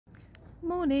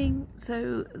Morning!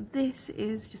 So this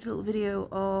is just a little video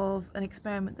of an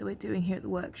experiment that we're doing here at the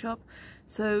workshop.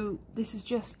 So this is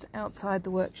just outside the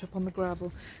workshop on the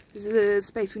gravel. This is a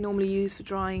space we normally use for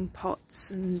drying pots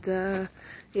and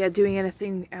doing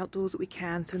anything outdoors that we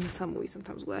can. So in the summer we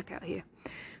sometimes work out here.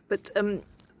 But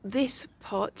this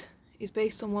pot is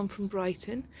based on one from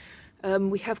Brighton.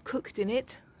 We have cooked in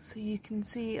it, so you can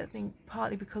see, I think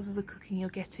partly because of the cooking you're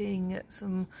getting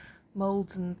some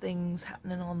moulds and things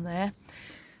happening on there.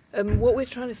 What we're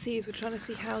trying to see is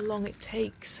how long it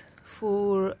takes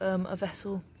for a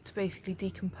vessel to basically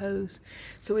decompose.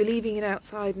 So we're leaving it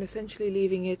outside and essentially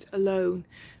leaving it alone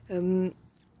and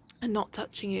not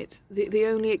touching it. The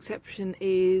only exception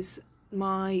is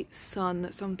my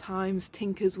son sometimes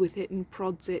tinkers with it and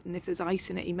prods it, and if there's ice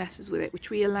in it he messes with it, which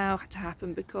we allow to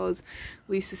happen because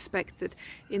we suspect that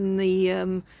in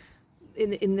the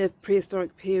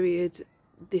prehistoric period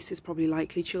this is probably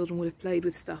likely children would have played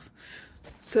with stuff.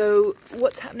 So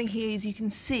what's happening here is you can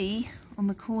see on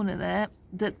the corner there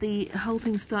that the whole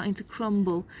thing's starting to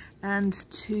crumble and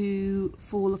to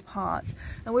fall apart,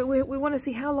 and we want to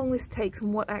see how long this takes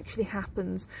and what actually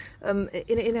happens,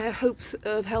 in our hopes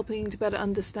of helping to better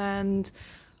understand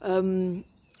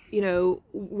you know,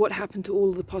 what happened to all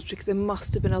of the pottery, because there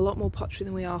must have been a lot more pottery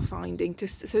than we are finding.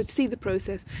 So to see the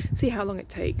process, see how long it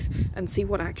takes, and see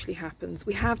what actually happens.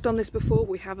 We have done this before,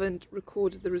 we haven't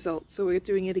recorded the results, so we're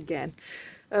doing it again.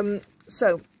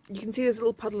 So you can see there's a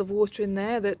little puddle of water in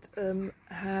there that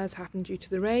has happened due to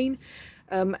the rain,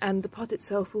 and the pot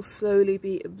itself will slowly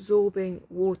be absorbing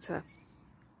water.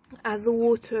 As the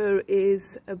water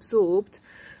is absorbed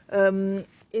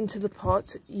into the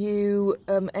pot, you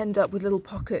end up with little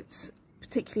pockets,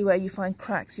 particularly where you find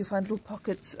cracks. You find little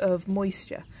pockets of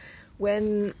moisture.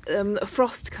 When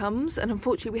frost comes, and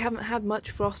unfortunately we haven't had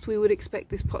much frost, we would expect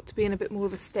this pot to be in a bit more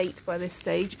of a state by this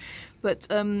stage, but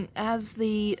as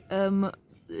the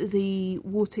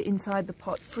water inside the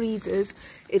pot freezes,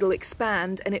 it'll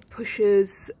expand and it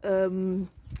pushes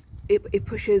it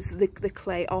pushes the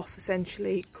clay off,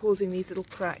 essentially causing these little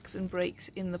cracks and breaks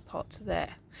in the pot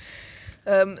there.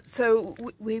 So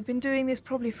we've been doing this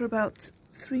probably for about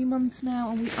 3 months now,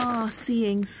 and we are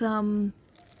seeing some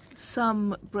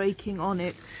breaking on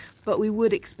it, but we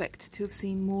would expect to have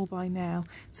seen more by now.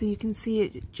 So you can see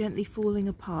it gently falling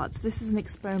apart. So this is an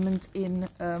experiment in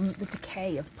the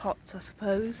decay of pots, I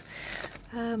suppose,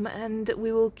 and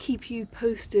we will keep you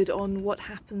posted on what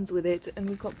happens with it. And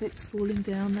we've got bits falling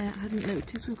down there. I hadn't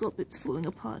noticed we've got bits falling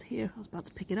apart here. I was about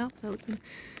to pick it up, that would have been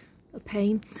a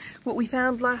pain. What we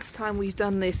found last time we've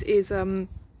done this is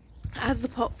as the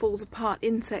pot falls apart,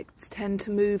 insects tend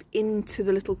to move into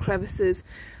the little crevices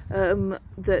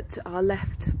that are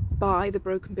left by the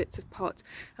broken bits of pot,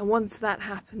 and once that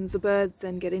happens the birds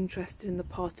then get interested in the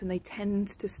pot and they tend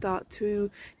to start to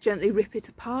gently rip it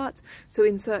apart. So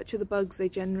in search of the bugs they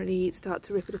generally start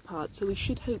to rip it apart. So we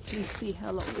should hopefully see how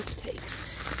long this takes.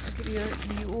 I'll give you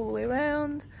a view all the way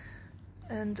around,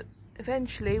 and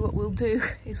eventually what we'll do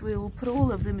is we'll put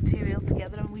all of the material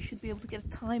together and we should be able to get a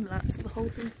time lapse of the whole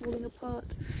thing falling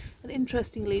apart. And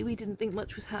interestingly, we didn't think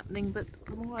much was happening, but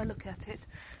the more I look at it,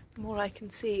 the more I can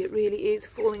see it really is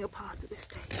falling apart at this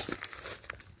stage,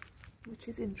 which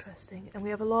is interesting. And we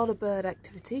have a lot of bird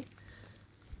activity.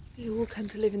 They all tend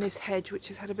to live in this hedge, which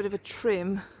has had a bit of a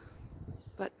trim,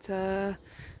 but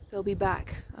they'll be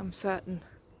back, I'm certain,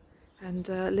 and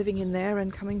living in there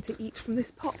and coming to eat from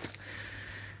this pot.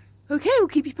 Okay, we'll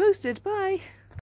keep you posted. Bye!